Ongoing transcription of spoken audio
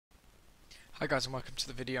Hi guys and welcome to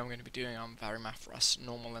the video I'm going to be doing on Varimathras,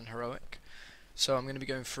 normal and heroic. So I'm going to be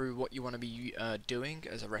going through what you want to be doing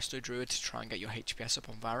as a resto druid to try and get your HPS up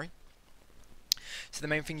on Vari. So the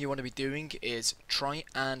main thing you want to be doing is try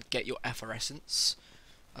and get your effervescence.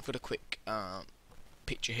 I've got a quick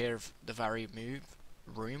picture here of the Vari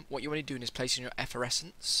room. What you want to be doing is placing your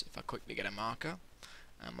effervescence. If I quickly get a marker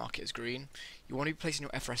and mark it as green, you want to be placing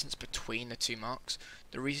your effervescence between the two marks.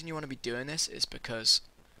 The reason you want to be doing this is because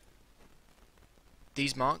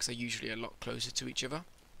these marks are usually a lot closer to each other,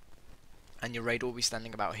 and your raid will be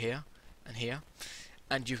standing about here and here,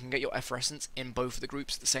 and you can get your effervescence in both of the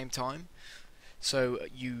groups at the same time. So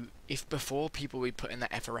if before people would put in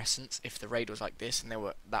their effervescence, if the raid was like this and they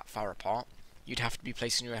were that far apart, you'd have to be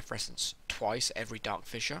placing your effervescence twice every dark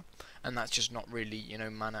fissure, and that's just not really, you know,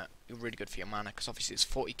 mana, really good for your mana, because obviously it's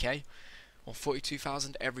 40k or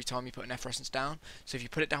 42,000 every time you put an effervescence down. So if you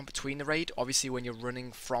put it down between the raid, obviously when you're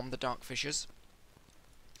running from the dark fissures,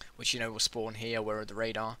 which you know will spawn here where the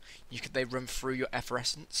raid are, they run through your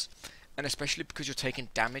effervescence, and especially because you're taking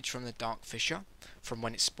damage from the dark fissure from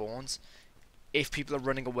when it spawns, if people are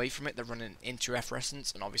running away from it, they're running into your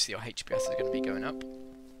effervescence, and obviously your HPS is going to be going up.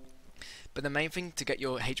 But the main thing to get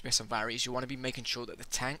your HPS on Vari is you want to be making sure that the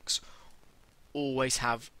tanks always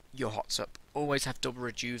have your hots up, always have double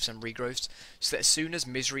rejuves and regrowths, so that as soon as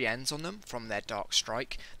misery ends on them from their dark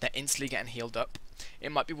strike, they're instantly getting healed up.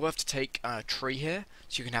 It might be worth to take a tree here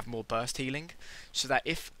so you can have more burst healing, so that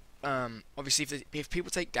if obviously if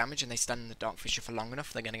people take damage and they stand in the dark fissure for long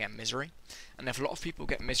enough, they're going to get misery. And if a lot of people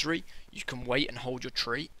get misery, you can wait and hold your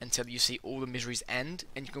tree until you see all the miseries end,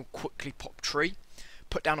 and you can quickly pop tree,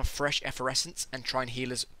 put down a fresh effervescence, and try and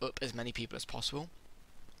heal up as many people as possible.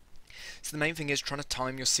 So the main thing is trying to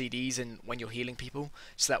time your CDs and when you're healing people,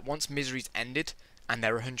 so that once misery's ended and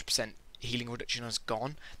their 100% healing reduction is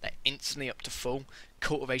gone, they're instantly up to full.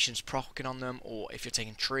 Cultivation's proccing on them, or if you're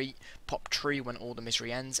taking tree, pop tree when all the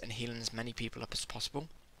misery ends and healing as many people up as possible.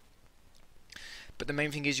 But the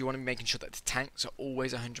main thing is you want to be making sure that the tanks are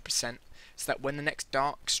always 100%, so that when the next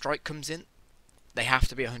dark strike comes in, they have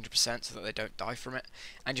to be 100% so that they don't die from it.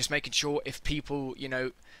 And just making sure if people, you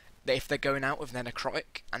know, if they're going out with their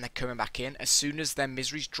necrotic and they're coming back in, as soon as their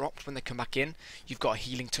misery's dropped when they come back in, you've got a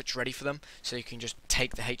healing touch ready for them, so you can just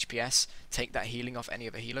take the HPS, take that healing off any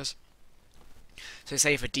other healers. So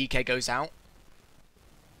say if a DK goes out,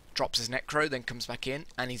 drops his necro, then comes back in,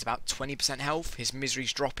 and he's about 20% health, his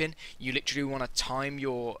misery's dropping, you literally want to time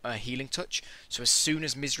your healing touch, so as soon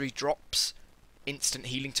as misery drops, instant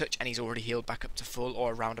healing touch, and he's already healed back up to full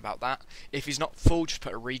or around about that. If he's not full, just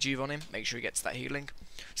put a rejuve on him, make sure he gets that healing,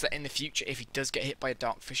 so that in the future if he does get hit by a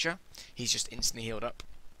dark fissure, he's just instantly healed up.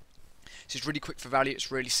 So it's really quick for value,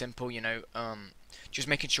 it's really simple, you know, just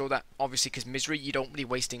making sure that obviously, because misery, you don't be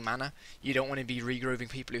wasting mana, you don't want to be regrowing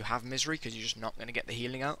people who have misery because you're just not going to get the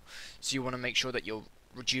healing out, so you want to make sure that you're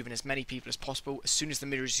rejuvenating as many people as possible. As soon as the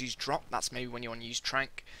miseries drop, that's maybe when you want to use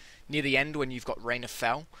Trank. Near the end, when you've got Rain of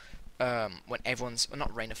Fell, when everyone's,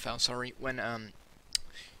 not Rain of Fell, sorry, when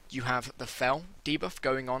you have the Fell debuff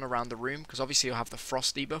going on around the room, because obviously you'll have the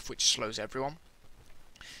Frost debuff, which slows everyone,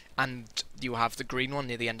 and you'll have the green one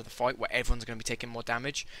near the end of the fight, where everyone's going to be taking more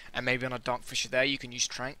damage, and maybe on a Dark Fissure there, you can use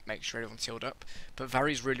Trank, make sure everyone's healed up. But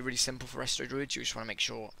Vari is really, really simple for Resto Druids. You just want to make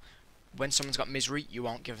sure, when someone's got Misery, you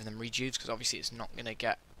aren't giving them rejuves, because obviously it's not going to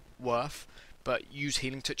get worth, but use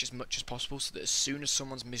Healing Touch as much as possible, so that as soon as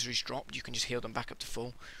someone's misery's dropped, you can just heal them back up to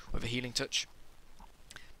full with a Healing Touch.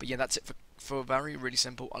 But yeah, that's it for Vari, really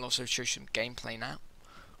simple. I'll also show you some gameplay now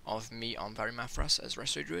of me on Varimathras as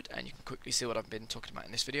Resto Druid, and you can quickly see what I've been talking about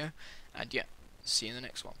in this video. And yeah, see you in the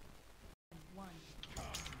next one.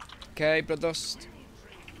 Okay, Bloodlust.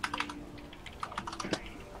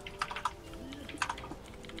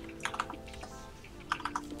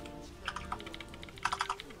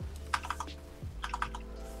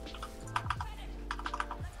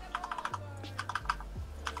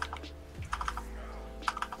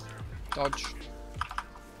 Dodge.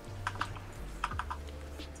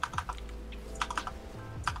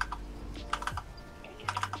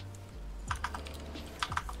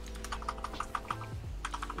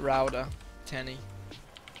 Router, Tenny.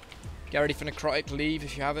 Get ready for necrotic, leave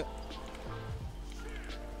if you have it.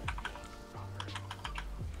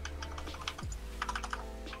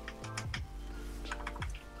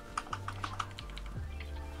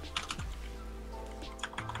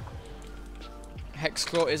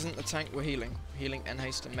 Hexclaw isn't the tank we're healing. Healing and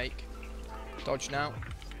haste and make. Dodge now.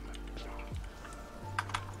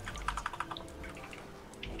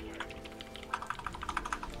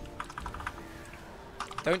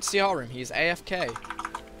 Don't CR him, he's AFK.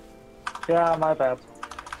 Yeah, my bad.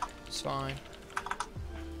 It's fine.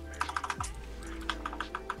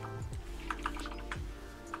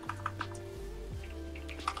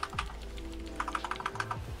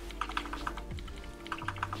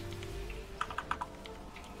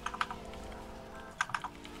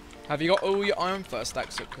 Have you got all your iron first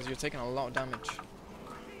stacks up? Because you're taking a lot of damage.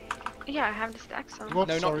 Yeah, I have the stacks on. What?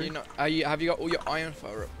 No, Sorry. not you. Have you got all your iron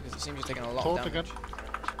fur up? Because it seems you're taking a lot of Talk damage.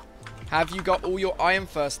 again. Have you got all your iron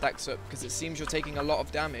first stacks up? Because it seems you're taking a lot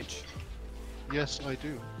of damage. Yes, I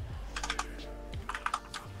do.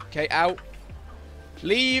 Okay, out.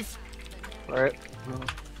 Leave. Alright.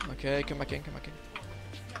 Okay, come back in, come back in.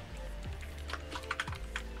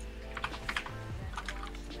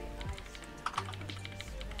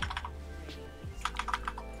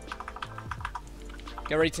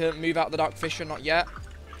 Get ready to move out the Dark Fisher, not yet.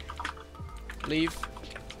 Leave.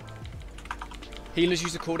 Healers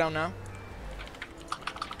use the cooldown now.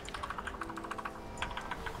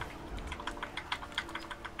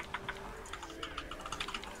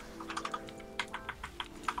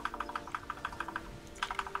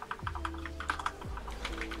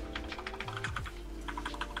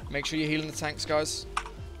 Make sure you're healing the tanks, guys.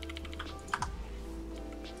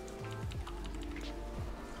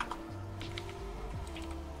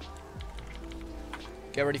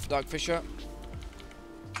 Get ready for Dark Fisher.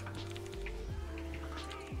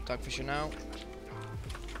 Dark Fisher now.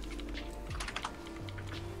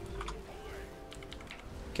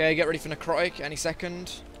 Okay, get ready for Necrotic any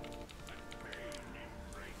second.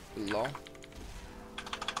 Lol.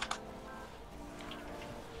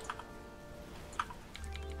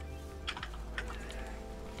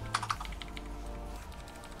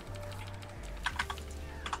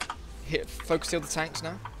 Hit focus heal the tanks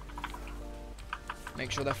now. Make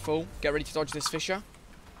sure they're full. Get ready to dodge this Fisher.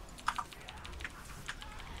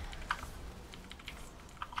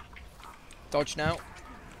 Dodge now.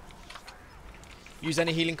 Use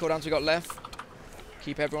any healing cooldowns we got left.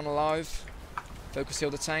 Keep everyone alive. Focus heal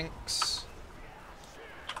the tanks.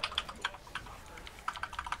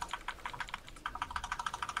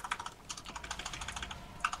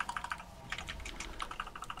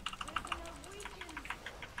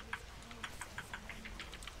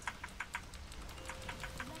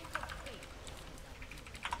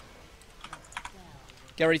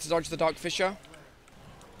 Get ready to dodge the Dark Fisher.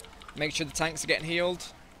 Make sure the tanks are getting healed.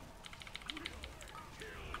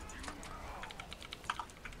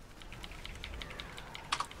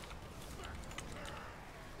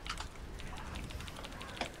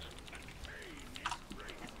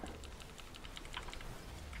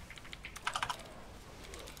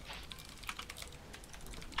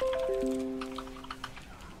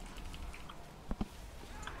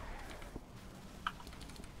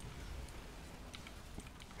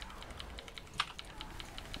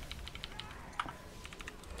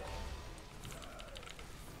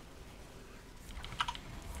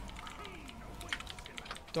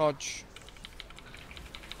 Dodge.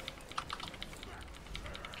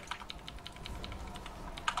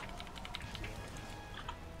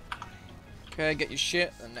 Okay, get your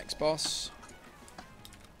shit. The next boss.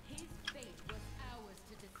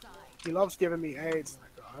 He loves giving me AIDS,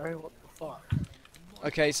 that guy. What the fuck?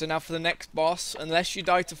 Okay, so now for the next boss, unless you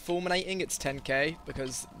die to fulminating, it's 10k,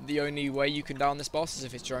 because the only way you can die on this boss is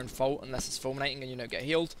if it's your own fault, unless it's fulminating and you don't get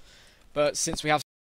healed. But since we have